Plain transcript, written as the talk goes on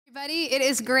Everybody, it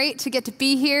is great to get to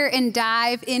be here and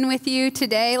dive in with you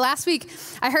today. Last week,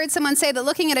 I heard someone say that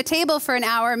looking at a table for an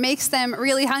hour makes them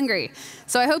really hungry.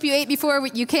 So I hope you ate before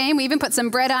you came. We even put some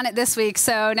bread on it this week,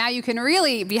 so now you can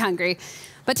really be hungry.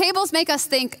 But tables make us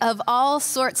think of all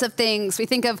sorts of things. We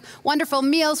think of wonderful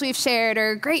meals we've shared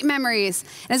or great memories.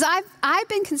 And as I've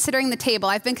been considering the table,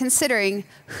 I've been considering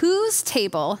whose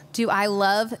table do I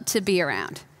love to be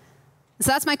around? So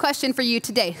that's my question for you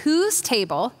today. Whose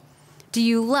table do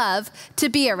you love to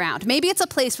be around? Maybe it's a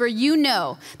place where you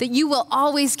know that you will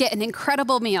always get an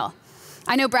incredible meal.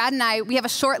 I know Brad and I, we have a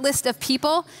short list of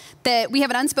people that we have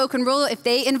an unspoken rule. If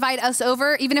they invite us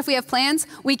over, even if we have plans,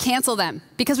 we cancel them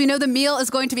because we know the meal is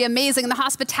going to be amazing and the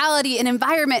hospitality and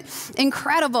environment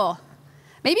incredible.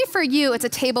 Maybe for you, it's a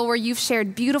table where you've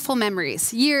shared beautiful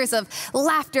memories, years of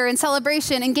laughter and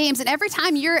celebration and games, and every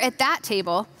time you're at that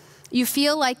table, you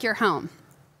feel like you're home.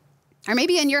 Or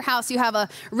maybe in your house, you have a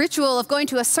ritual of going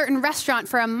to a certain restaurant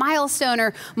for a milestone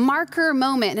or marker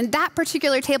moment. And at that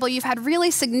particular table, you've had really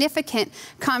significant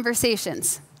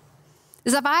conversations.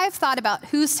 As if I've thought about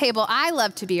whose table I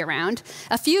love to be around,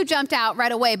 a few jumped out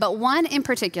right away, but one in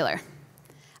particular.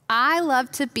 I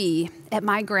love to be at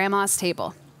my grandma's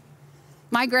table.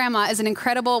 My grandma is an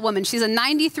incredible woman. She's a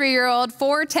 93-year-old,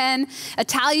 4'10",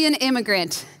 Italian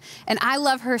immigrant, and I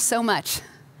love her so much.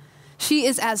 She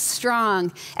is as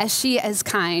strong as she is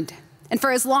kind. And for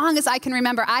as long as I can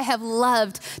remember, I have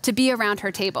loved to be around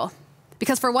her table.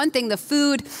 Because for one thing, the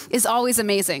food is always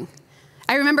amazing.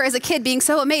 I remember as a kid being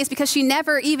so amazed because she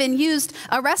never even used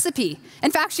a recipe.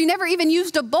 In fact, she never even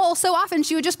used a bowl. So often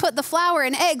she would just put the flour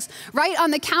and eggs right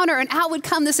on the counter and out would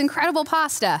come this incredible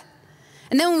pasta.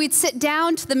 And then when we'd sit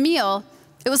down to the meal,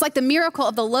 it was like the miracle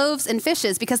of the loaves and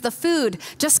fishes because the food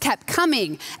just kept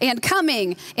coming and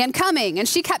coming and coming. And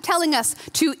she kept telling us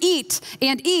to eat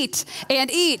and eat and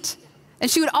eat.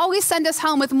 And she would always send us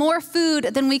home with more food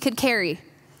than we could carry.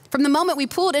 From the moment we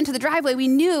pulled into the driveway, we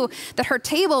knew that her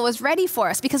table was ready for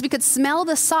us because we could smell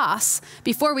the sauce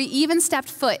before we even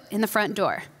stepped foot in the front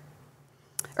door.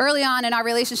 Early on in our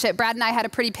relationship, Brad and I had a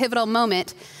pretty pivotal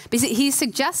moment because he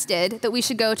suggested that we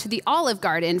should go to the Olive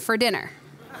Garden for dinner.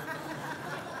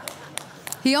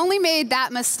 He only made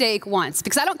that mistake once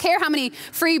because I don't care how many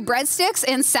free breadsticks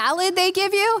and salad they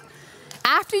give you.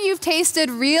 After you've tasted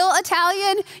real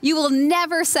Italian, you will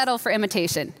never settle for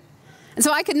imitation. And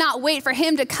so I could not wait for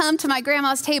him to come to my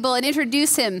grandma's table and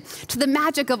introduce him to the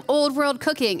magic of old world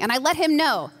cooking. And I let him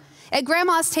know, at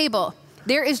grandma's table,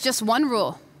 there is just one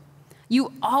rule.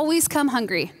 You always come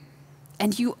hungry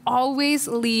and you always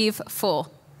leave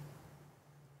full.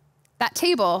 That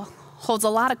table holds a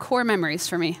lot of core memories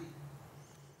for me.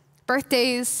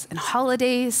 Birthdays and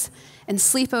holidays and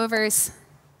sleepovers.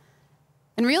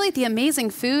 And really the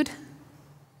amazing food,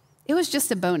 it was just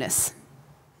a bonus.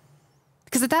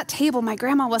 Because at that table, my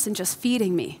grandma wasn't just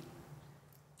feeding me.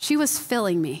 She was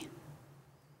filling me.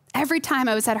 Every time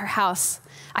I was at her house,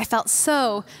 I felt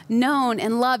so known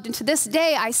and loved. And to this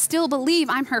day, I still believe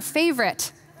I'm her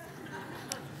favorite.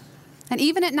 And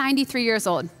even at 93 years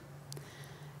old,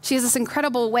 she has this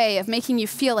incredible way of making you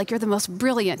feel like you're the most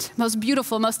brilliant, most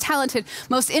beautiful, most talented,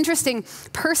 most interesting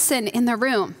person in the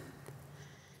room.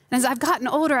 And as I've gotten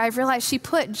older, I've realized she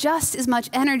put just as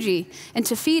much energy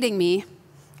into feeding me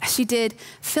as she did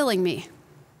filling me.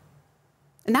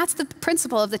 And that's the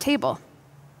principle of the table.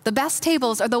 The best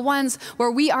tables are the ones where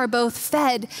we are both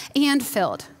fed and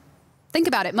filled. Think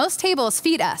about it. Most tables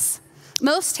feed us.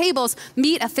 Most tables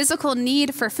meet a physical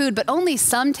need for food, but only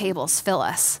some tables fill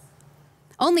us.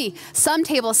 Only some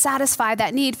tables satisfy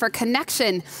that need for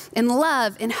connection and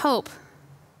love and hope.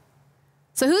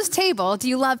 So whose table do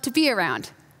you love to be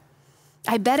around?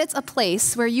 I bet it's a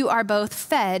place where you are both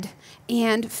fed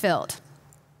and filled.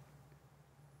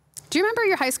 Do you remember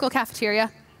your high school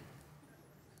cafeteria?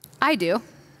 I do.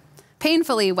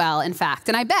 Painfully well, in fact.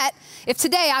 And I bet if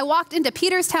today I walked into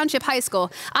Peters Township High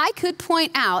School, I could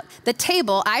point out the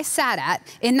table I sat at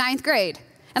in 9th grade.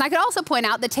 And I could also point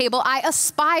out the table I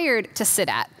aspired to sit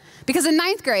at. Because in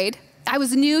 9th grade, I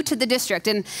was new to the district,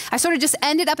 and I sort of just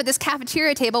ended up at this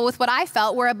cafeteria table with what I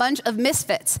felt were a bunch of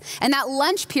misfits. And that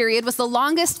lunch period was the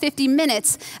longest 50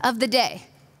 minutes of the day.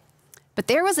 But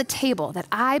there was a table that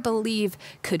I believe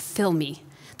could fill me.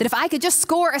 That if I could just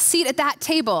score a seat at that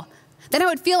table, then I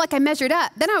would feel like I measured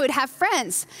up. Then I would have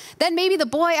friends. Then maybe the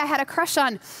boy I had a crush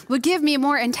on would give me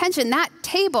more attention. That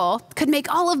table could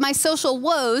make all of my social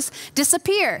woes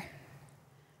disappear.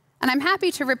 And I'm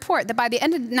happy to report that by the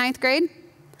end of 9th grade,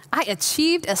 I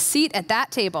achieved a seat at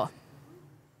that table.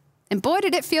 And boy,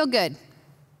 did it feel good.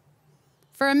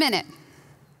 For a minute.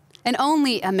 And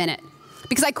only a minute.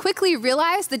 because I quickly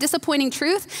realized the disappointing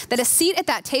truth that a seat at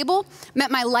that table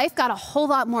meant my life got a whole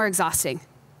lot more exhausting.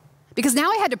 Because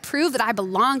now I had to prove that I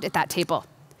belonged at that table.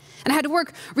 And I had to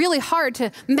work really hard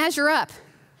to measure up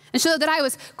and show that I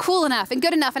was cool enough and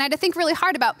good enough. And I had to think really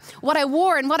hard about what I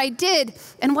wore and what I did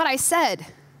and what I said.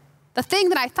 The thing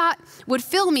that I thought would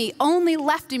fill me only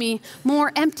left me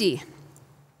more empty.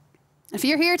 If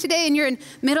you're here today and you're in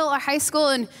middle or high school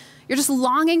and you're just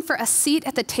longing for a seat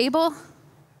at the table,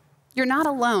 you're not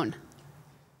alone.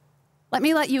 Let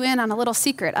me let you in on a little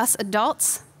secret. Us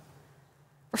adults,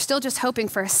 we're still just hoping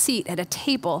for a seat at a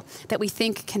table that we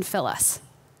think can fill us.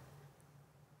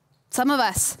 Some of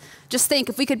us just think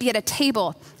if we could be at a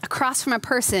table across from a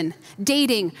person,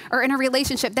 dating, or in a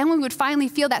relationship, then we would finally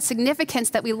feel that significance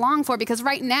that we long for, because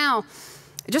right now,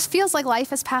 it just feels like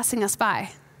life is passing us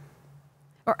by.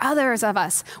 Or others of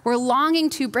us, we're longing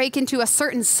to break into a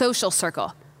certain social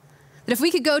circle. That if we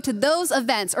could go to those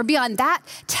events or be on that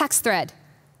text thread,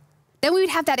 then we would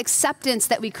have that acceptance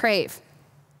that we crave.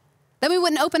 Then we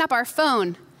wouldn't open up our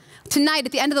phone tonight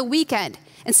at the end of the weekend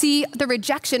and see the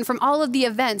rejection from all of the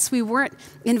events we weren't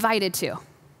invited to.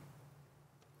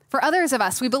 For others of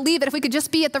us, we believe that if we could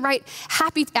just be at the right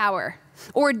happy hour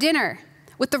or dinner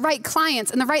with the right clients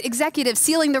and the right executives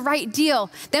sealing the right deal,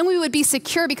 then we would be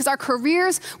secure because our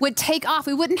careers would take off.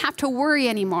 We wouldn't have to worry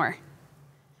anymore.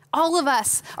 All of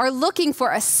us are looking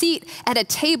for a seat at a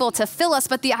table to fill us,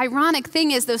 but the ironic thing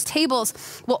is those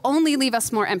tables will only leave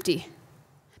us more empty.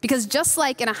 Because just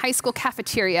like in a high school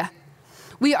cafeteria,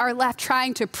 we are left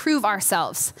trying to prove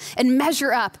ourselves and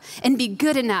measure up and be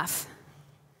good enough.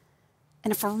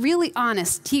 And if we're really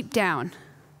honest, deep down,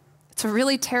 it's a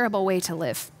really terrible way to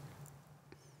live.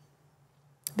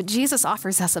 But Jesus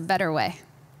offers us a better way,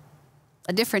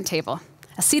 a different table,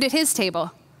 a seat at his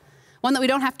table, one that we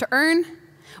don't have to earn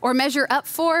or measure up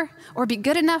for or be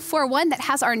good enough for, one that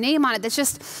has our name on it that's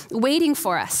just waiting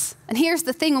for us. And here's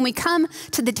the thing, when we come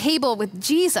to the table with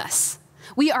Jesus,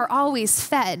 we are always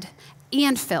fed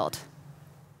and filled.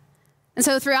 And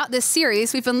so throughout this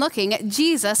series, we've been looking at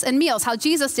Jesus and meals, how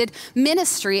Jesus did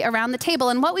ministry around the table.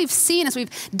 And what we've seen as we've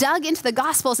dug into the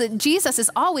Gospels, that Jesus is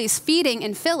always feeding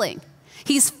and filling.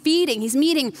 He's feeding, he's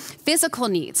meeting physical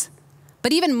needs.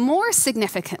 But even more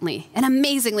significantly and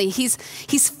amazingly, he's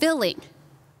filling.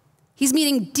 He's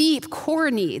meeting deep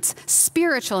core needs,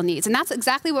 spiritual needs. And that's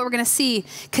exactly what we're going to see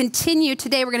continue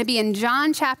today. We're going to be in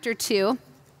John chapter 2,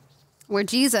 where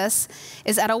Jesus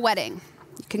is at a wedding.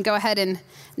 You can go ahead and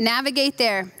navigate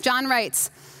there. John writes,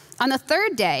 "On the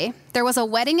third day, there was a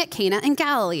wedding at Cana in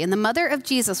Galilee, and the mother of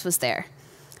Jesus was there.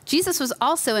 Jesus was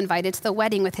also invited to the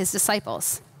wedding with his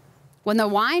disciples. When the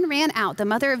wine ran out, the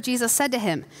mother of Jesus said to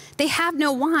him, 'They have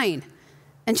no wine.'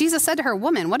 And Jesus said to her,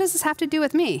 'Woman, what does this have to do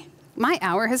with me? My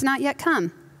hour has not yet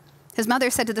come.' His mother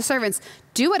said to the servants,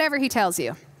 'Do whatever he tells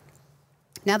you.'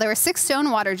 Now there were 6 stone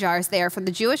water jars there for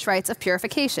the Jewish rites of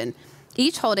purification,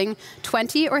 each holding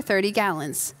 20 or 30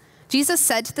 gallons. Jesus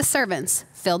said to the servants,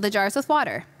 'Fill the jars with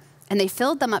water.' And they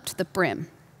filled them up to the brim.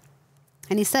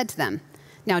 And he said to them,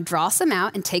 'Now draw some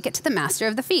out and take it to the master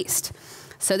of the feast.'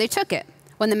 So they took it.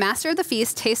 When the master of the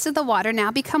feast tasted the water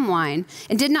now become wine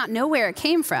and did not know where it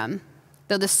came from,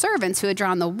 though the servants who had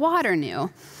drawn the water knew,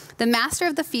 the master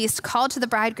of the feast called to the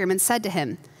bridegroom and said to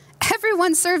him,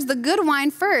 'Everyone serves the good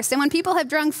wine first, and when people have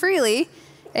drunk freely,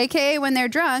 aka when they're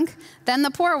drunk, then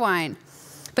the poor wine.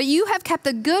 But you have kept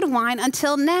the good wine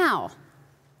until now.'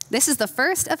 This is the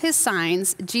first of his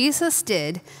signs Jesus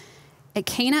did at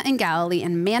Cana in Galilee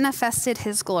and manifested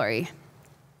his glory.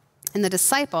 And the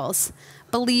disciples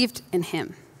believed in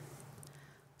him."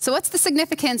 So what's the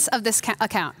significance of this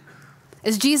account?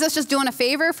 Is Jesus just doing a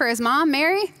favor for his mom,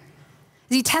 Mary?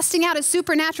 Is he testing out his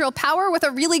supernatural power with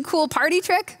a really cool party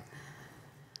trick?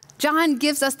 John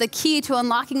gives us the key to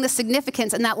unlocking the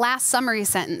significance in that last summary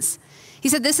sentence. He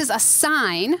said this is a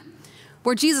sign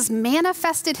where Jesus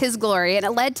manifested his glory and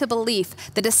it led to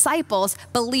belief. The disciples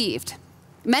believed.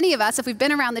 Many of us, if we've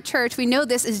been around the church, we know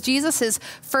this is Jesus'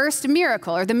 first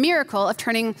miracle, or the miracle of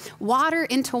turning water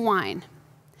into wine.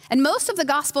 And most of the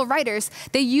gospel writers,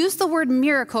 they use the word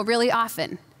miracle really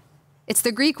often. It's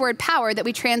the Greek word power that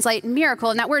we translate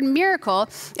miracle, and that word miracle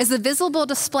is the visible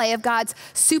display of God's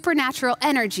supernatural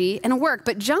energy and work.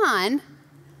 But John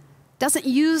doesn't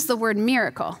use the word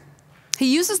miracle. He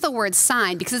uses the word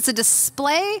sign because it's a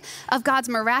display of God's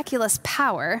miraculous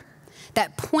power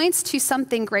that points to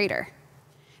something greater.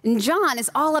 And John is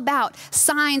all about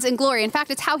signs and glory. In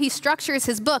fact, it's how he structures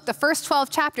his book. The first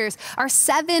 12 chapters are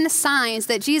 7 signs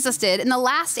that Jesus did, and the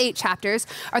last 8 chapters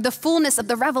are the fullness of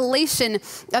the revelation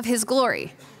of his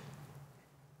glory.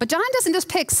 But John doesn't just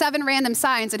pick 7 random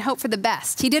signs and hope for the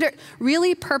best. He did it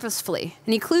really purposefully,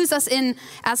 and he clues us in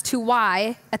as to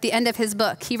why at the end of his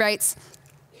book. He writes,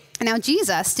 "Now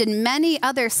Jesus did many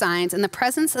other signs in the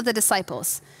presence of the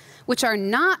disciples, which are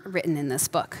not written in this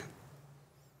book.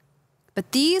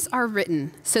 But these are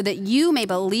written so that you may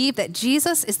believe that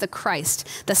Jesus is the Christ,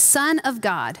 the Son of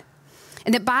God,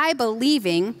 and that by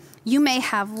believing you may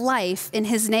have life in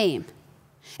his name."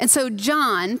 And so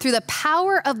John, through the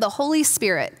power of the Holy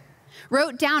Spirit,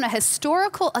 wrote down a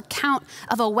historical account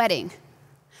of a wedding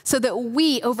so that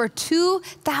we, over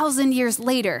 2,000 years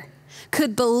later,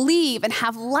 could believe and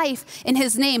have life in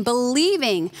his name.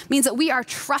 Believing means that we are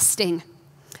trusting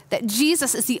that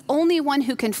Jesus is the only one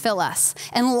who can fill us.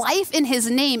 And life in his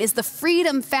name is the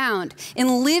freedom found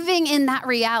in living in that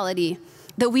reality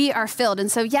that we are filled.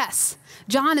 And so, yes,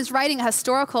 John is writing a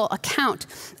historical account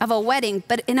of a wedding,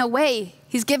 but in a way,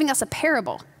 he's giving us a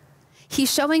parable.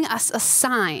 He's showing us a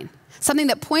sign, something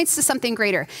that points to something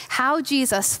greater, how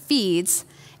Jesus feeds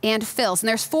and fills. And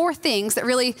there's 4 things that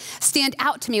really stand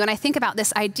out to me when I think about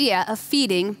this idea of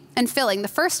feeding and filling. The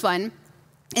first one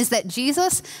is that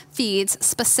Jesus feeds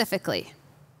specifically.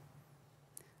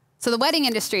 So the wedding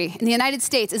industry in the United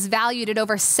States is valued at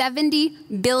over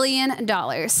 $70 billion.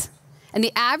 And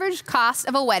the average cost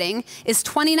of a wedding is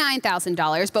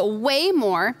 $29,000, but way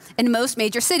more in most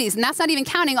major cities. And that's not even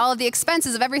counting all of the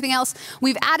expenses of everything else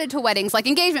we've added to weddings, like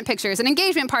engagement pictures and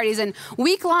engagement parties and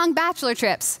week-long bachelor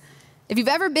trips. If you've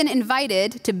ever been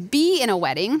invited to be in a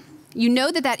wedding, you know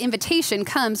that that invitation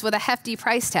comes with a hefty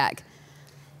price tag.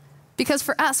 Because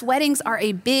for us, weddings are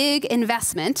a big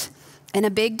investment and a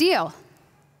big deal.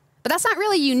 But that's not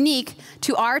really unique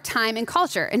to our time and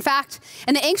culture. In fact,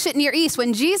 in the ancient Near East,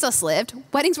 when Jesus lived,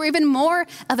 weddings were even more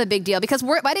of a big deal because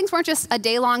weddings weren't just a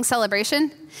day-long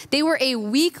celebration. They were a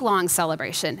week-long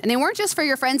celebration. And they weren't just for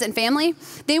your friends and family.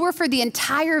 They were for the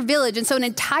entire village. And so an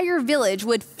entire village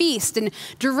would feast and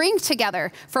drink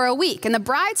together for a week. And the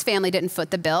bride's family didn't foot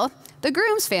the bill. The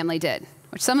groom's family did,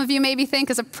 which some of you maybe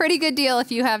think is a pretty good deal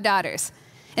if you have daughters.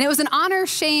 And it was an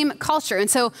honor-shame culture. And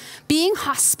so being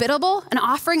hospitable and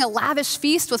offering a lavish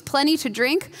feast with plenty to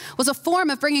drink was a form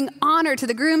of bringing honor to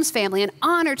the groom's family and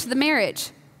honor to the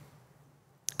marriage.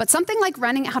 But something like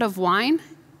running out of wine,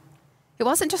 it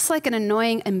wasn't just like an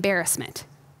annoying embarrassment.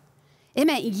 It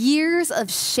meant years of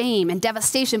shame and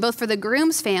devastation, both for the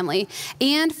groom's family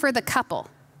and for the couple.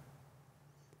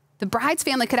 The bride's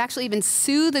family could actually even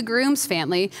sue the groom's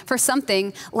family for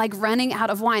something like running out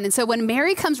of wine. And so when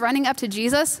Mary comes running up to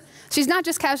Jesus, she's not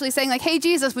just casually saying like, "Hey,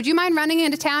 Jesus, would you mind running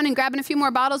into town and grabbing a few more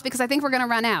bottles because I think we're going to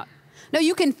run out." No,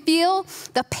 you can feel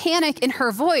the panic in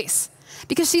her voice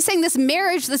because she's saying this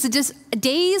marriage that's just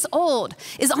days old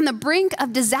is on the brink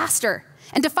of disaster.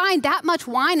 And to find that much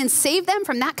wine and save them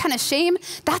from that kind of shame,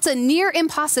 that's a near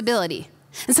impossibility.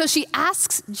 And so she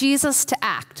asks Jesus to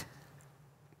act.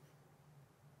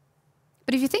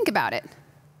 But if you think about it,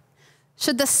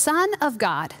 should the Son of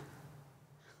God,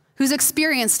 who's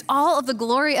experienced all of the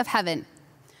glory of heaven,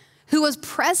 who was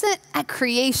present at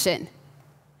creation,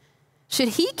 should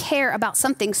he care about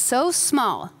something so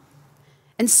small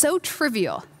and so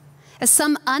trivial as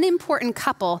some unimportant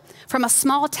couple from a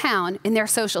small town in their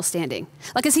social standing?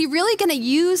 Like, is he really going to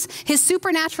use his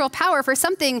supernatural power for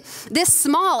something this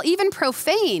small, even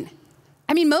profane?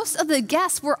 I mean, most of the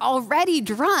guests were already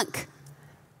drunk.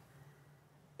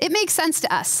 It makes sense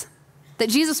to us that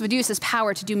Jesus would use his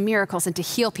power to do miracles and to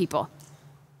heal people.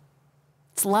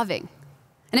 It's loving.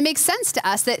 And it makes sense to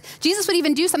us that Jesus would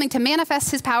even do something to manifest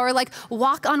his power, like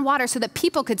walk on water so that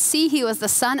people could see he was the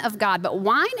Son of God. But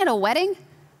wine at a wedding?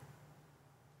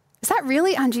 Is that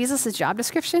really on Jesus' job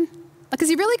description? Like, is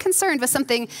he really concerned with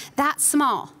something that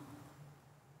small?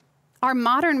 Our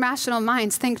modern rational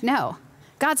minds think no.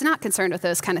 God's not concerned with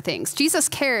those kind of things. Jesus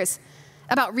cares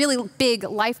about really big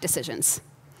life decisions.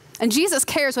 And Jesus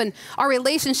cares when our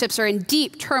relationships are in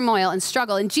deep turmoil and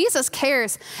struggle. And Jesus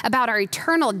cares about our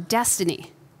eternal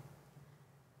destiny.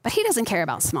 But he doesn't care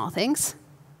about small things.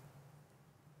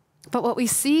 But what we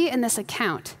see in this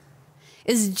account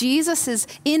is Jesus'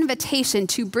 invitation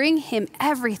to bring him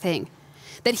everything,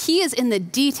 that he is in the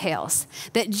details,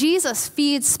 that Jesus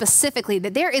feeds specifically,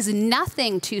 that there is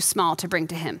nothing too small to bring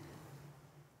to him.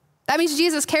 That means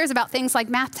Jesus cares about things like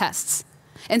math tests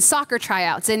and soccer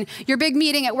tryouts and your big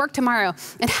meeting at work tomorrow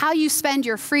and how you spend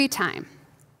your free time.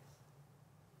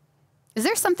 Is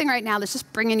there something right now that's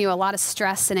just bringing you a lot of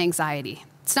stress and anxiety?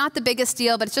 It's not the biggest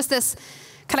deal, but it's just this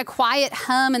kind of quiet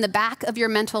hum in the back of your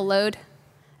mental load.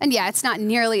 And yeah, it's not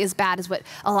nearly as bad as what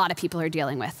a lot of people are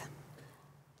dealing with.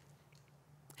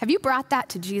 Have you brought that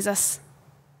to Jesus?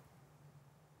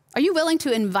 Are you willing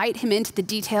to invite him into the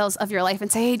details of your life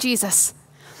and say, "Hey, Jesus,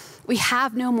 we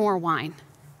have no more wine.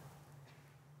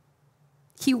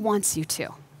 He wants you to.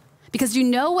 Because you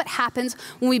know what happens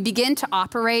when we begin to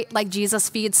operate like Jesus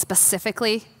feeds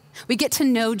specifically? We get to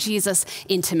know Jesus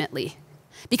intimately.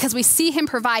 Because we see him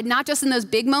provide not just in those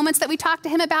big moments that we talk to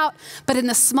him about, but in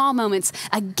the small moments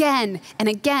again and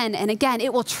again and again.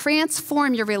 It will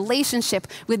transform your relationship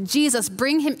with Jesus.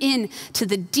 Bring him in to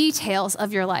the details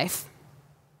of your life.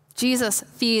 Jesus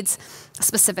feeds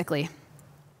specifically.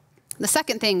 The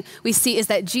second thing we see is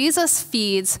that Jesus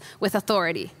feeds with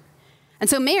authority. And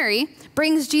so Mary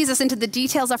brings Jesus into the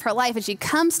details of her life and she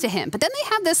comes to him. But then they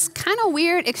have this kind of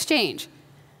weird exchange.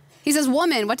 He says,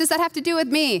 "Woman, what does that have to do with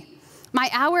me? My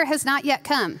hour has not yet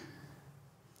come."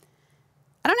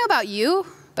 I don't know about you,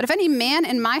 but if any man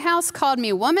in my house called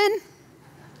me woman,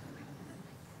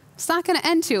 it's not going to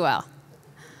end too well.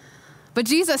 But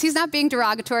Jesus, he's not being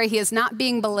derogatory. He is not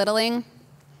being belittling,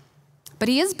 but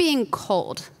he is being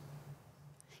cold.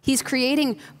 He's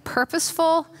creating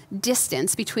purposeful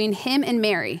distance between him and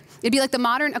Mary. It'd be like the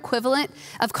modern equivalent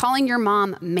of calling your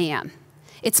mom ma'am.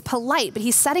 It's polite, but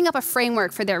he's setting up a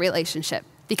framework for their relationship.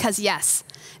 Because yes,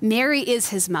 Mary is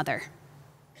his mother,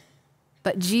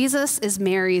 but Jesus is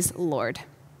Mary's Lord.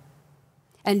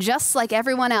 And just like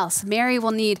everyone else, Mary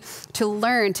will need to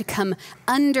learn to come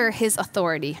under his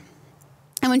authority.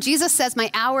 And when Jesus says, "My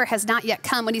hour has not yet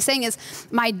come," what he's saying is,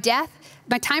 my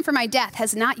time for my death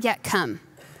has not yet come.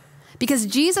 Because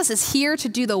Jesus is here to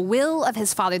do the will of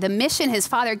his Father, the mission his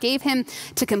Father gave him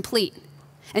to complete.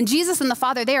 And Jesus and the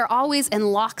Father, they are always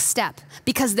in lockstep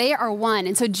because they are one.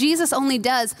 And so Jesus only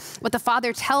does what the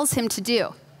Father tells him to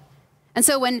do. And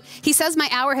so when he says, "My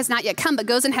hour has not yet come," but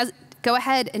go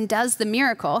ahead and does the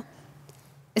miracle,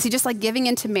 is he just like giving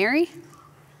in to Mary?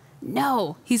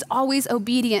 No, he's always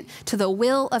obedient to the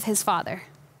will of his Father.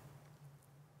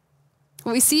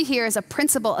 What we see here is a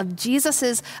principle of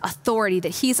Jesus' authority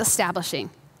that he's establishing.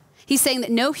 He's saying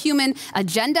that no human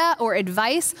agenda or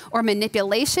advice or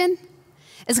manipulation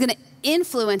is going to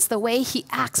influence the way he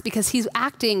acts because he's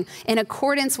acting in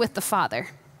accordance with the Father.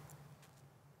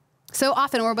 So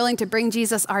often we're willing to bring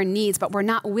Jesus our needs, but we're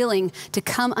not willing to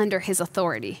come under his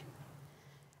authority.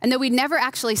 And though we never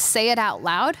actually say it out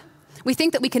loud, we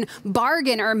think that we can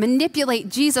bargain or manipulate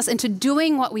Jesus into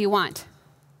doing what we want.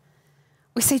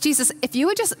 We say, "Jesus, if you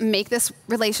would just make this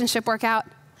relationship work out,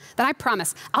 then I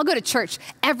promise I'll go to church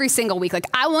every single week. Like,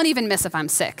 I won't even miss if I'm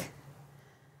sick."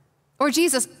 Or,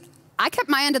 "Jesus, I kept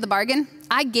my end of the bargain.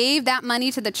 I gave that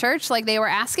money to the church like they were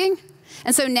asking.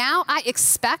 And so now I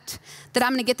expect that I'm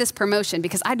going to get this promotion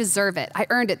because I deserve it. I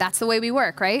earned it." That's the way we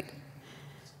work, right?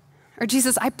 Or,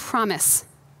 "Jesus, I promise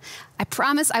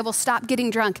I will stop getting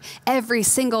drunk every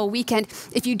single weekend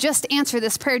if you just answer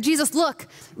this prayer. Jesus, look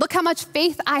how much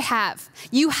faith I have.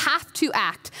 You have to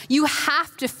act. You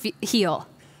have to heal."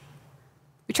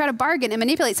 We try to bargain and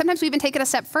manipulate. Sometimes we even take it a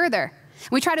step further.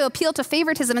 We try to appeal to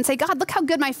favoritism and say, "God, look how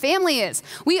good my family is.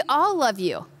 We all love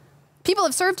you. People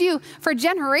have served you for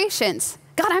generations.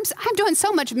 God, I'm doing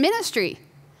so much ministry.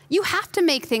 You have to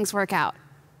make things work out."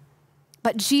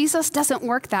 But Jesus doesn't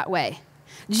work that way.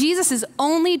 Jesus is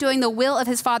only doing the will of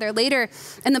his Father. Later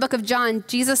in the book of John,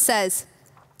 Jesus says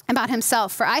about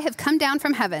himself, "For I have come down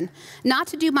from heaven, not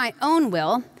to do my own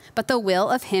will, but the will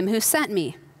of him who sent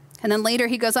me." And then later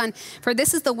he goes on, "For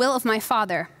this is the will of my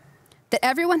Father, that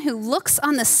everyone who looks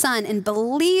on the Son and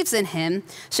believes in him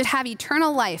should have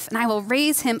eternal life, and I will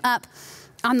raise him up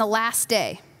on the last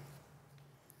day."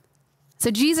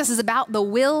 So Jesus is about the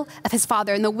will of his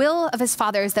Father, and the will of his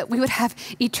Father is that we would have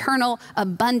eternal,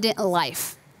 abundant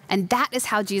life. And that is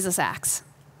how Jesus acts.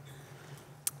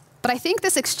 But I think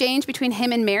this exchange between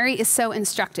him and Mary is so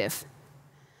instructive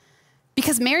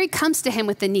because Mary comes to him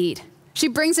with the need. She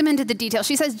brings him into the details.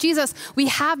 She says, "Jesus, we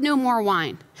have no more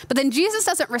wine." But then Jesus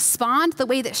doesn't respond the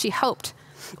way that she hoped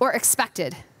or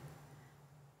expected.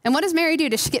 And what does Mary do?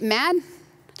 Does she get mad?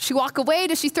 Does she walk away?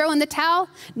 Does she throw in the towel?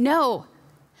 No.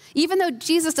 Even though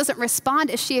Jesus doesn't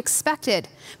respond as she expected,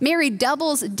 Mary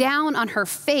doubles down on her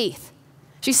faith.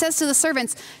 She says to the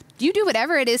servants, "You do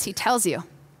whatever it is he tells you,"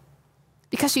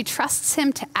 because she trusts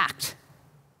him to act.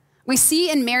 We see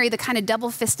in Mary the kind of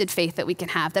double-fisted faith that we can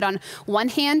have, that on one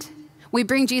hand, we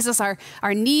bring Jesus our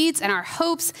needs and our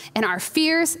hopes and our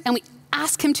fears, and we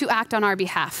ask him to act on our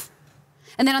behalf.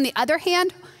 And then on the other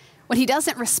hand, when he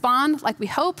doesn't respond like we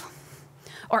hope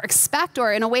or expect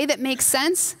or in a way that makes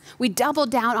sense, we double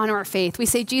down on our faith. We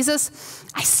say, "Jesus,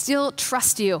 I still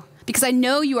trust you because I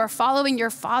know you are following your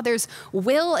Father's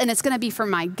will and it's going to be for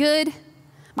my good,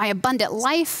 my abundant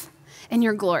life, and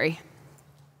your glory."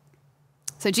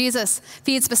 So Jesus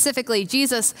feeds specifically.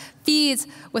 Jesus feeds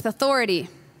with authority.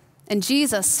 And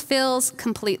Jesus fills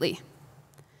completely.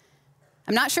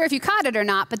 I'm not sure if you caught it or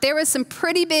not, but there was some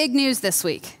pretty big news this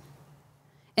week.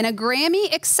 In a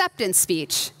Grammy acceptance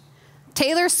speech,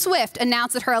 Taylor Swift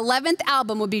announced that her 11th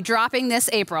album would be dropping this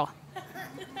April.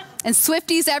 And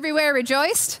Swifties everywhere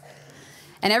rejoiced,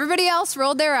 and everybody else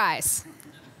rolled their eyes.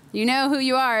 You know who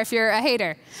you are if you're a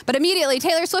hater. But immediately,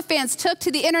 Taylor Swift fans took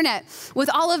to the internet with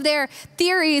all of their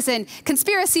theories and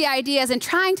conspiracy ideas and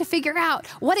trying to figure out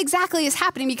what exactly is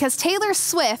happening, because Taylor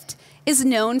Swift is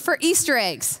known for Easter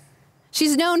eggs.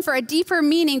 She's known for a deeper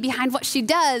meaning behind what she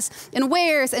does and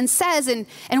wears and says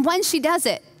and when she does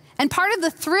it. And part of the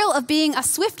thrill of being a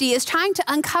Swiftie is trying to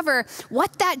uncover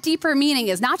what that deeper meaning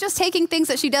is, not just taking things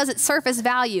that she does at surface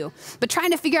value, but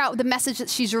trying to figure out the message that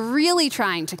she's really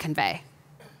trying to convey.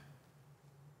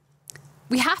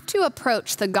 We have to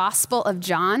approach the Gospel of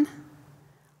John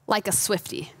like a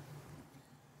Swiftie.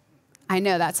 I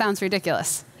know that sounds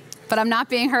ridiculous, but I'm not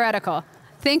being heretical.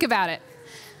 Think about it.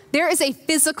 There is a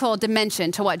physical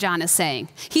dimension to what John is saying.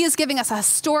 He is giving us a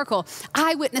historical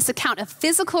eyewitness account of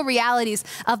physical realities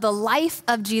of the life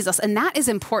of Jesus, and that is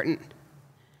important.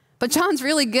 But John's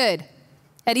really good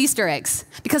at Easter eggs,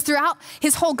 because throughout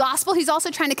his whole gospel, he's also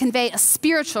trying to convey a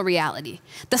spiritual reality.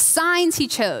 The signs he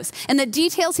chose and the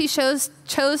details he chose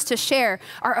to share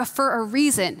are for a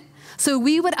reason, so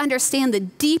we would understand the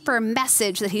deeper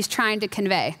message that he's trying to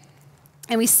convey.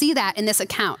 And we see that in this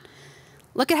account.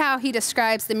 Look at how he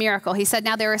describes the miracle. He said,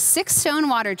 "Now there were 6 stone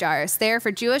water jars there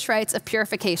for Jewish rites of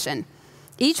purification,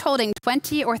 each holding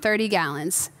 20 or 30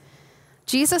 gallons.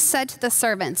 Jesus said to the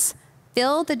servants,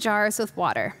 'Fill the jars with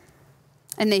water.'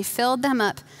 And they filled them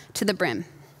up to the brim."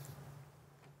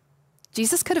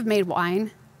 Jesus could have made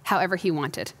wine however he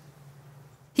wanted.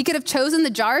 He could have chosen the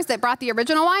jars that brought the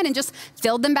original wine and just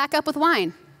filled them back up with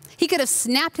wine. He could have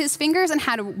snapped his fingers and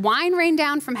had wine rain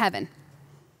down from heaven.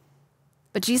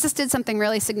 But Jesus did something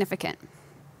really significant.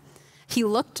 He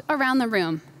looked around the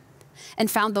room and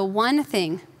found the one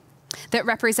thing that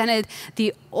represented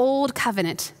the old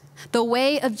covenant, the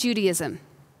way of Judaism,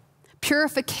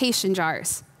 purification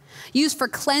jars, used for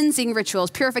cleansing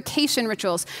rituals, purification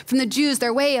rituals from the Jews,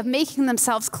 their way of making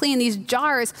themselves clean. These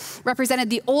jars represented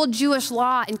the old Jewish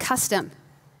law and custom.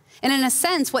 And in a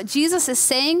sense, what Jesus is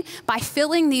saying by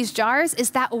filling these jars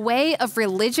is that way of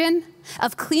religion,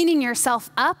 of cleaning yourself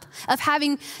up, of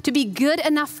having to be good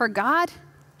enough for God.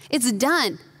 It's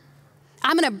done.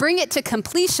 I'm going to bring it to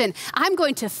completion. I'm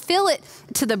going to fill it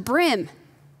to the brim.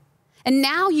 And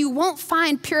now you won't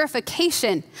find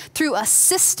purification through a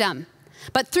system,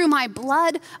 but through my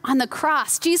blood on the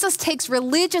cross. Jesus takes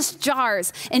religious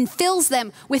jars and fills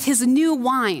them with his new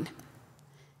wine.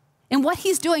 And what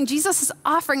he's doing, Jesus is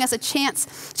offering us a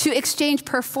chance to exchange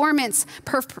performance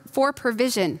for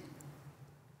provision.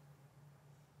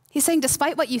 He's saying,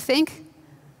 despite what you think,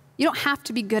 you don't have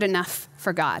to be good enough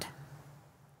for God.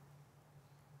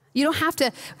 You don't have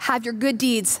to have your good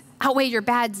deeds outweigh your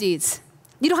bad deeds.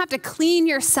 You don't have to clean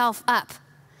yourself up.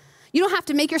 You don't have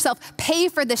to make yourself pay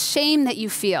for the shame that you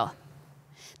feel.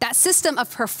 That system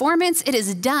of performance, it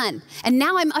is done. And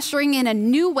now I'm ushering in a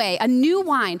new way, a new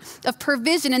wine of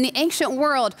provision. In the ancient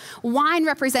world, wine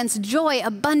represents joy,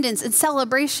 abundance, and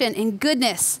celebration and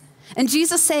goodness. And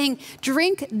Jesus saying,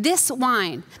 drink this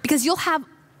wine because you'll have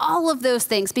all of those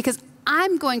things, because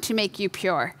I'm going to make you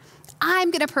pure.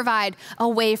 I'm going to provide a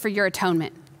way for your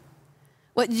atonement.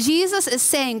 What Jesus is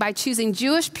saying by choosing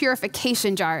Jewish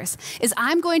purification jars is,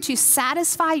 I'm going to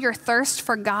satisfy your thirst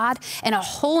for God in a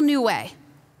whole new way.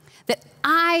 That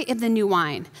I am the new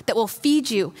wine that will feed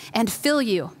you and fill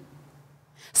you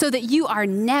so that you are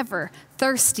never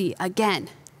thirsty again.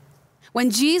 When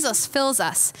Jesus fills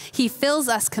us, he fills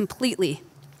us completely.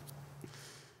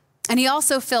 And he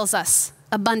also fills us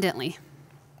abundantly.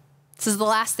 This is the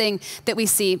last thing that we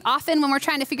see. Often when we're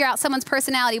trying to figure out someone's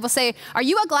personality, we'll say, are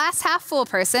you a glass half full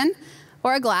person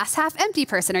or a glass half empty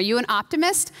person? Are you an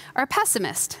optimist or a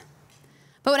pessimist?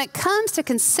 But when it comes to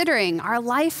considering our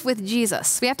life with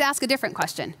Jesus, we have to ask a different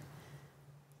question.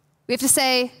 We have to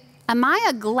say, am I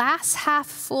a glass half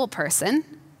full person,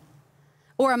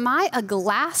 or am I a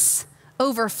glass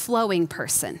overflowing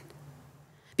person?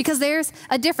 Because there's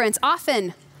a difference.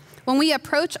 Often, when we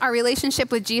approach our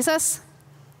relationship with Jesus,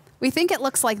 we think it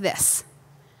looks like this.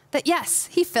 That yes,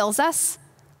 he fills us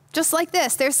just like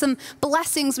this. There's some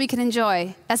blessings we can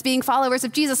enjoy as being followers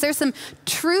of Jesus. There's some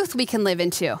truth we can live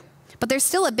into. But there's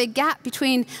still a big gap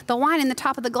between the wine and the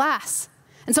top of the glass.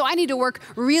 And so I need to work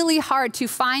really hard to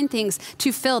find things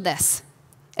to fill this.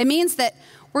 It means that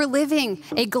we're living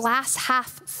a glass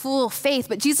half full faith,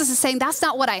 but Jesus is saying, that's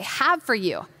not what I have for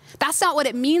you. That's not what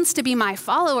it means to be my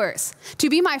followers.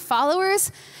 To be my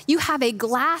followers, you have a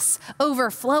glass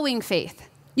overflowing faith.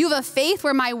 You have a faith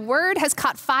where my word has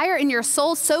caught fire in your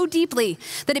soul so deeply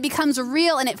that it becomes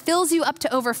real and it fills you up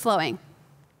to overflowing.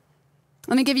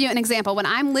 Let me give you an example. When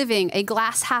I'm living a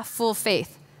glass half full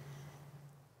faith,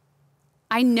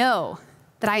 I know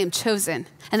that I am chosen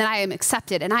and that I am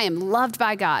accepted and I am loved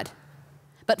by God.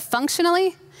 But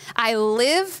functionally, I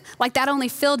live like that only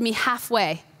filled me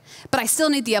halfway. But I still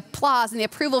need the applause and the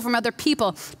approval from other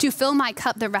people to fill my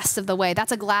cup the rest of the way.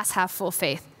 That's a glass half full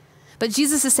faith. But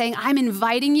Jesus is saying, I'm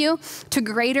inviting you to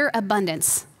greater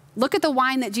abundance. Look at the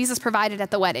wine that Jesus provided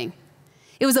at the wedding.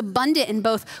 It was abundant in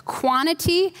both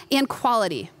quantity and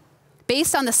quality.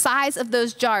 Based on the size of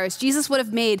those jars, Jesus would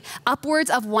have made upwards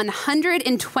of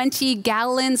 120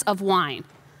 gallons of wine.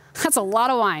 That's a lot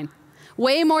of wine.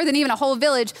 Way more than even a whole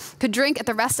village could drink at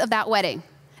the rest of that wedding.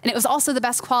 And it was also the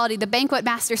best quality. The banquet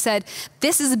master said,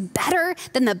 this is better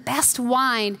than the best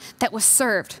wine that was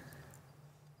served.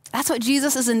 That's what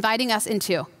Jesus is inviting us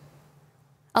into.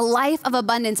 A life of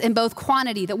abundance in both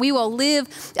quantity, that we will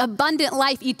live abundant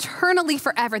life eternally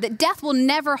forever, that death will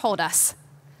never hold us.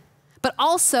 But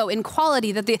also in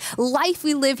quality, that the life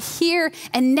we live here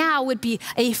and now would be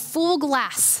a full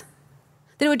glass,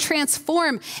 that it would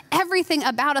transform everything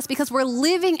about us because we're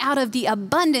living out of the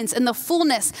abundance and the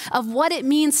fullness of what it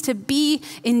means to be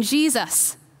in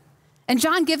Jesus. And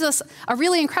John gives us a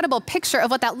really incredible picture of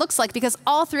what that looks like because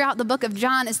all throughout the book of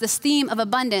John is this theme of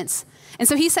abundance. And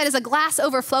so he said, as a glass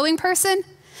overflowing person,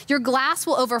 your glass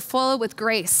will overflow with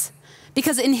grace.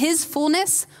 Because in his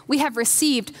fullness, we have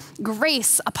received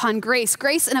grace upon grace,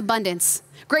 grace in abundance,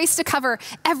 grace to cover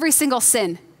every single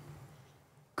sin,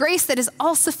 grace that is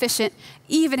all sufficient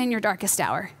even in your darkest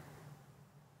hour.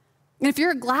 And if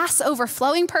you're a glass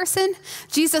overflowing person,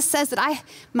 Jesus says that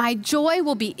my joy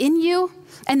will be in you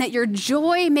and that your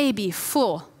joy may be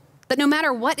full. That no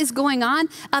matter what is going on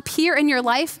up here in your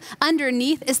life,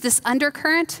 underneath is this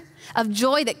undercurrent of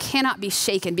joy that cannot be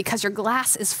shaken because your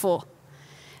glass is full.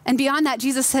 And beyond that,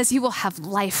 Jesus says you will have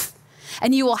life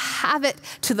and you will have it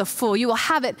to the full. You will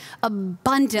have it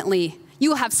abundantly. You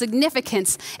will have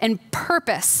significance and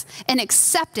purpose and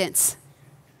acceptance.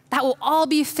 That will all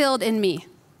be filled in me.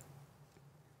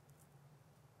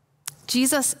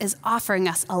 Jesus is offering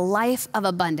us a life of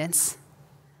abundance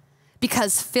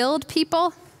because filled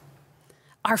people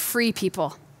are free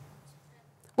people.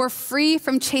 We're free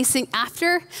from chasing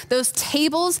after those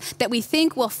tables that we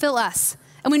think will fill us.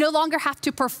 And we no longer have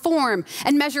to perform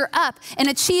and measure up and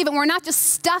achieve. And we're not just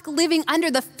stuck living under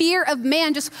the fear of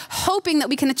man, just hoping that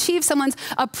we can achieve someone's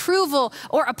approval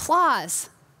or applause.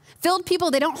 Filled people,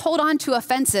 they don't hold on to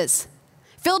offenses.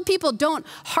 Filled people don't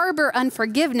harbor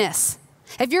unforgiveness.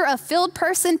 If you're a filled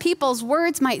person, people's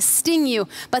words might sting you,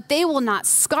 but they will not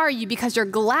scar you because your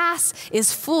glass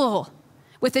is full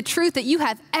with the truth that you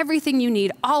have everything you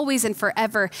need always and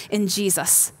forever in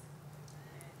Jesus.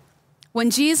 When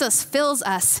Jesus fills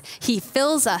us, he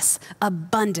fills us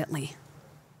abundantly.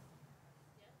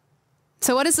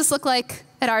 So what does this look like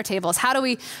at our tables? How do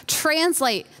we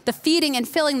translate the feeding and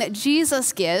filling that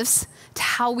Jesus gives to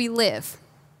how we live?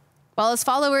 Well, as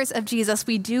followers of Jesus,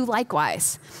 we do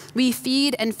likewise. We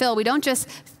feed and fill. We don't just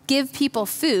give people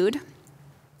food,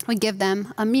 we give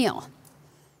them a meal.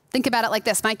 Think about it like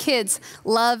this. My kids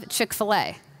love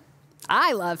Chick-fil-A.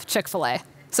 I love Chick-fil-A.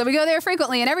 So we go there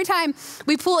frequently, and every time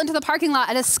we pull into the parking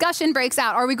lot, a discussion breaks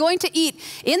out. Are we going to eat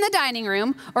in the dining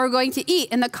room, or are we going to eat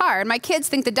in the car? And my kids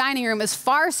think the dining room is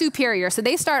far superior, so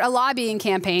they start a lobbying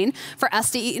campaign for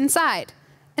us to eat inside.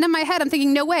 And in my head, I'm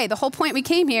thinking, no way. The whole point we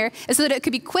came here is so that it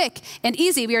could be quick and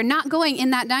easy. We are not going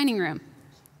in that dining room.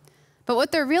 But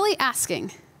what they're really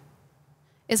asking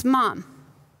is, Mom,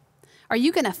 are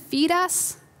you going to feed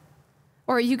us,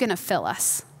 or are you going to fill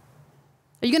us?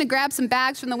 Are you going to grab some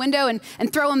bags from the window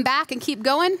and throw them back and keep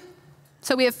going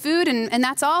so we have food and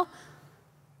that's all?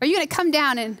 Are you going to come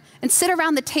down and sit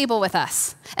around the table with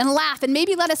us and laugh and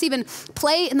maybe let us even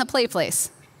play in the play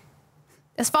place?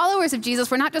 As followers of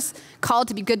Jesus, we're not just called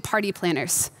to be good party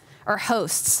planners or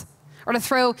hosts or to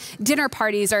throw dinner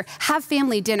parties or have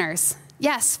family dinners.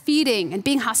 Yes, feeding and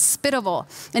being hospitable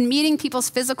and meeting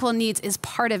people's physical needs is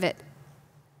part of it.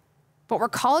 But we're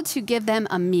called to give them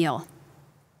a meal.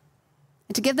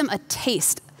 And to give them a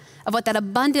taste of what that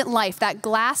abundant life, that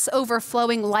glass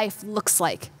overflowing life looks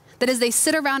like. That as they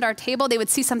sit around our table, they would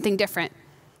see something different.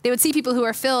 They would see people who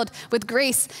are filled with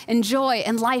grace and joy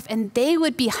and life, and they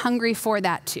would be hungry for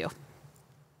that too.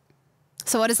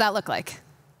 So what does that look like?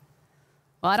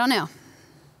 Well, I don't know.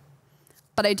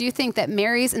 But I do think that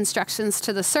Mary's instructions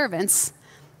to the servants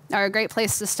are a great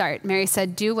place to start. Mary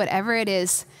said, do whatever it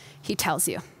is he tells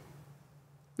you.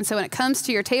 And so when it comes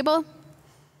to your table,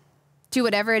 do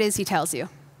whatever it is he tells you.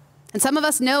 And some of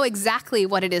us know exactly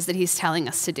what it is that he's telling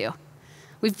us to do.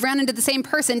 We've run into the same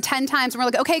person 10 times and we're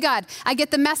like, okay, God, I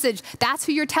get the message. That's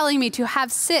who you're telling me to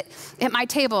have sit at my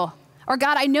table. Or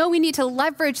God, I know we need to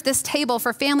leverage this table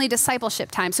for family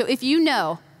discipleship time. So if you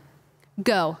know,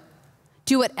 go.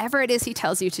 Do whatever it is he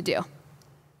tells you to do.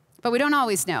 But we don't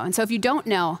always know. And so if you don't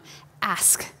know,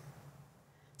 ask.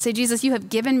 Say, Jesus, you have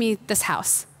given me this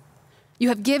house. You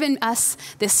have given us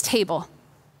this table.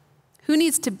 Who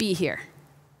needs to be here?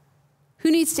 Who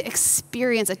needs to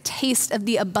experience a taste of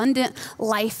the abundant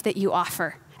life that you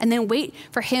offer? And then wait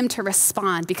for him to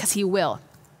respond, because he will.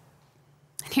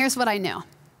 And here's what I know.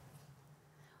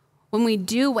 When we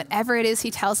do whatever it is he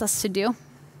tells us to do,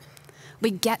 we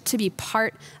get to be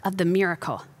part of the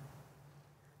miracle.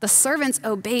 The servants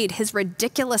obeyed his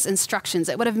ridiculous instructions.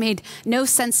 It would have made no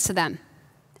sense to them.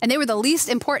 And they were the least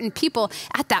important people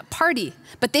at that party,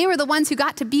 but they were the ones who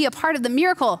got to be a part of the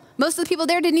miracle. Most of the people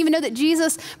there didn't even know that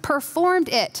Jesus performed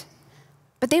it,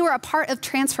 but they were a part of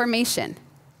transformation.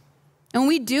 And when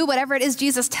we do whatever it is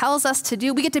Jesus tells us to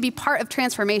do, we get to be part of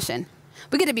transformation.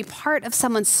 We get to be part of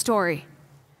someone's story.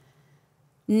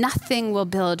 Nothing will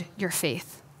build your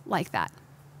faith like that.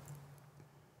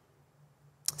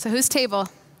 So whose table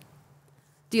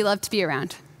do you love to be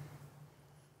around?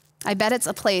 I bet it's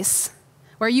a place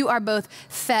where you are both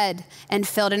fed and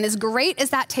filled. And as great as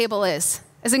that table is,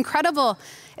 as incredible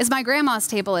as my grandma's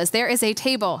table is, there is a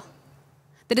table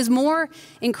that is more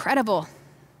incredible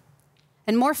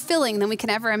and more filling than we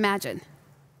can ever imagine.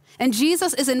 And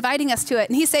Jesus is inviting us to it.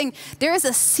 And he's saying, there is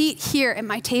a seat here at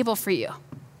my table for you.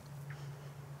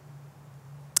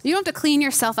 You don't have to clean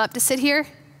yourself up to sit here.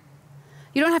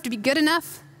 You don't have to be good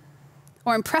enough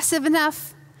or impressive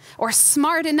enough or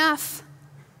smart enough,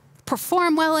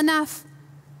 perform well enough.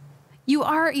 You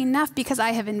are enough because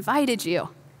I have invited you.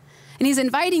 And he's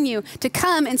inviting you to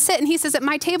come and sit. And he says, at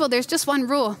my table, there's just one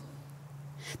rule,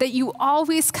 that you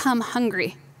always come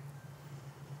hungry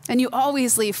and you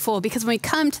always leave full. Because when we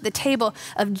come to the table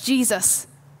of Jesus,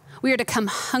 we are to come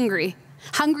hungry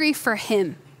for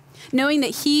him, knowing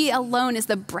that he alone is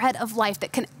the bread of life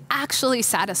that can actually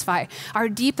satisfy our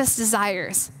deepest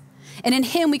desires. And in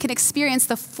him, we can experience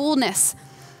the fullness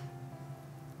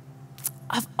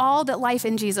of all that life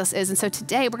in Jesus is. And so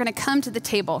today, we're going to come to the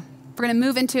table. We're going to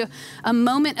move into a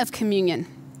moment of communion.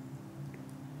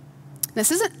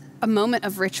 This isn't a moment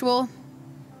of ritual,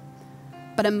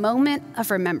 but a moment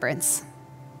of remembrance.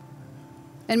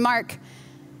 In Mark,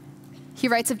 he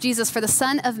writes of Jesus, for the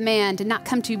Son of Man did not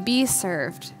come to be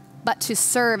served, but to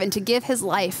serve and to give his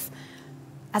life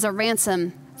as a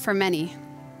ransom for many.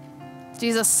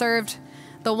 Jesus served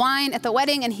the wine at the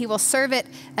wedding, and he will serve it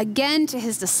again to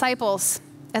his disciples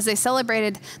as they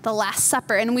celebrated the Last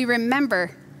Supper. And we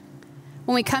remember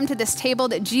when we come to this table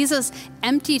that Jesus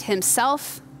emptied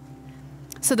himself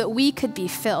so that we could be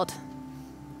filled.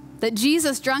 That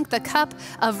Jesus drank the cup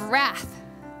of wrath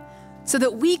so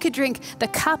that we could drink the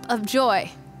cup of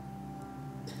joy.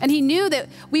 And he knew that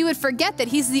we would forget that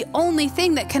he's the only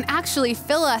thing that can actually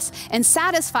fill us and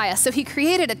satisfy us. So he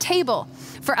created a table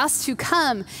for us to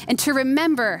come and to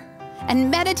remember and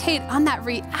meditate on that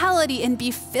reality and be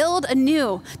filled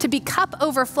anew, to be cup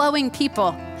overflowing people.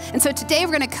 And so today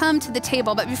we're going to come to the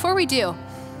table. But before we do,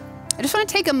 I just want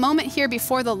to take a moment here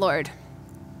before the Lord.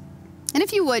 And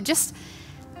if you would, just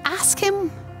ask him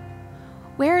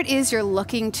where it is you're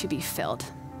looking to be filled.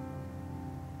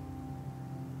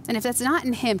 And if that's not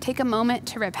in him, take a moment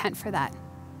to repent for that.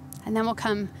 And then we'll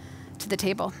come to the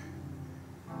table.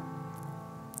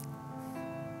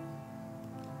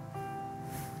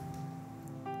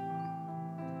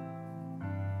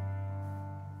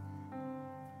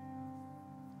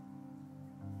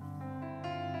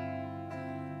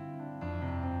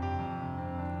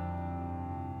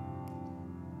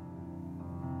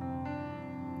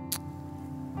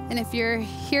 And if you're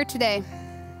here today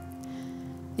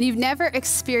and you've never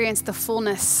experienced the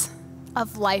fullness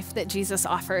of life that Jesus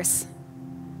offers,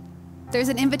 there's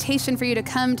an invitation for you to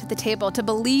come to the table, to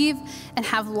believe and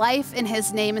have life in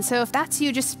his name. And so if that's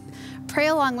you, just pray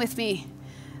along with me.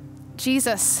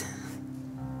 Jesus,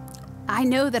 I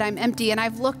know that I'm empty and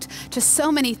I've looked to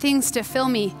so many things to fill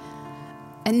me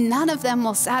and none of them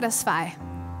will satisfy.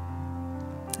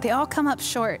 They all come up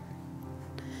short.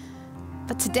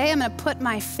 But today I'm going to put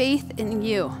my faith in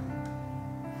you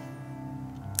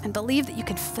and believe that you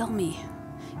can fill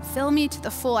me to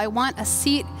the full. I want a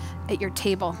seat at your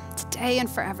table today and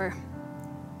forever.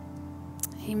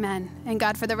 Amen. And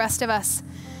God, for the rest of us,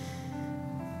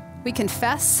 we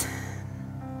confess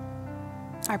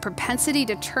our propensity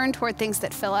to turn toward things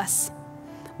that fill us.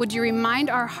 Would you remind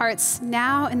our hearts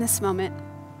now in this moment,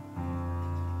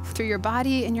 through your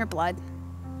body and your blood,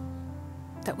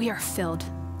 that we are filled,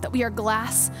 that we are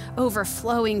glass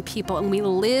overflowing people, and we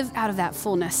live out of that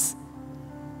fullness.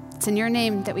 It's in your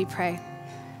name that we pray.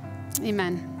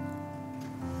 Amen.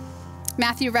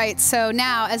 Matthew writes, so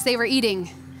now as they were eating,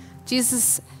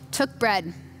 Jesus took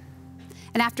bread,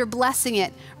 and after blessing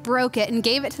it, broke it and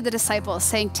gave it to the disciples,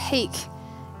 saying, take,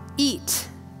 eat.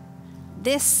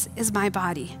 This is my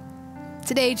body.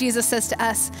 Today, Jesus says to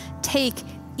us, take,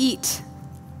 eat.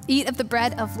 Eat of the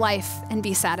bread of life and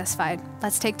be satisfied.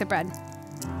 Let's take the bread.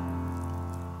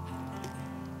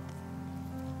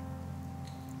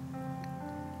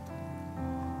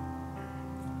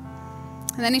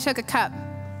 And then he took a cup,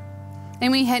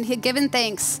 and when he had given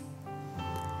thanks,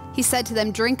 he said to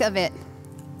them, drink of it,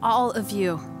 all of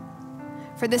you,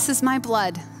 for this is my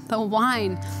blood, the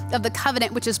wine of the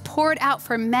covenant, which is poured out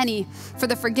for many for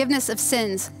the forgiveness of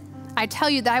sins. I tell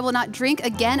you that I will not drink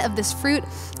again of this fruit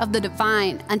of the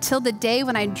vine until the day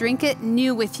when I drink it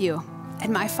new with you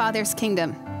in my Father's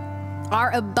kingdom.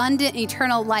 Our abundant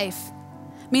eternal life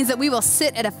means that we will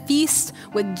sit at a feast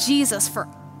with Jesus for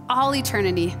all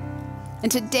eternity.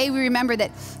 And today we remember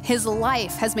that his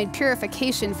life has made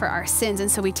purification for our sins, and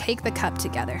so we take the cup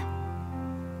together.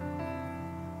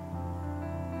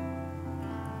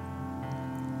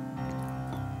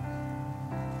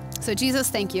 So Jesus,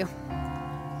 thank you.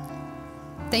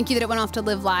 Thank you that it went off to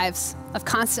live lives of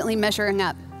constantly measuring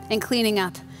up and cleaning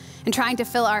up and trying to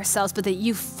fill ourselves, but that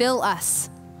you fill us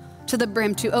to the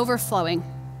brim, to overflowing.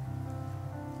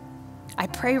 I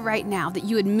pray right now that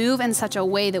you would move in such a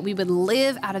way that we would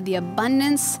live out of the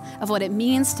abundance of what it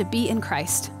means to be in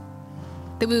Christ,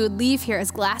 that we would leave here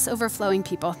as glass overflowing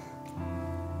people.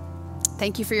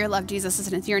 Thank you for your love, Jesus,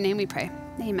 and it's in your name we pray.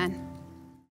 Amen.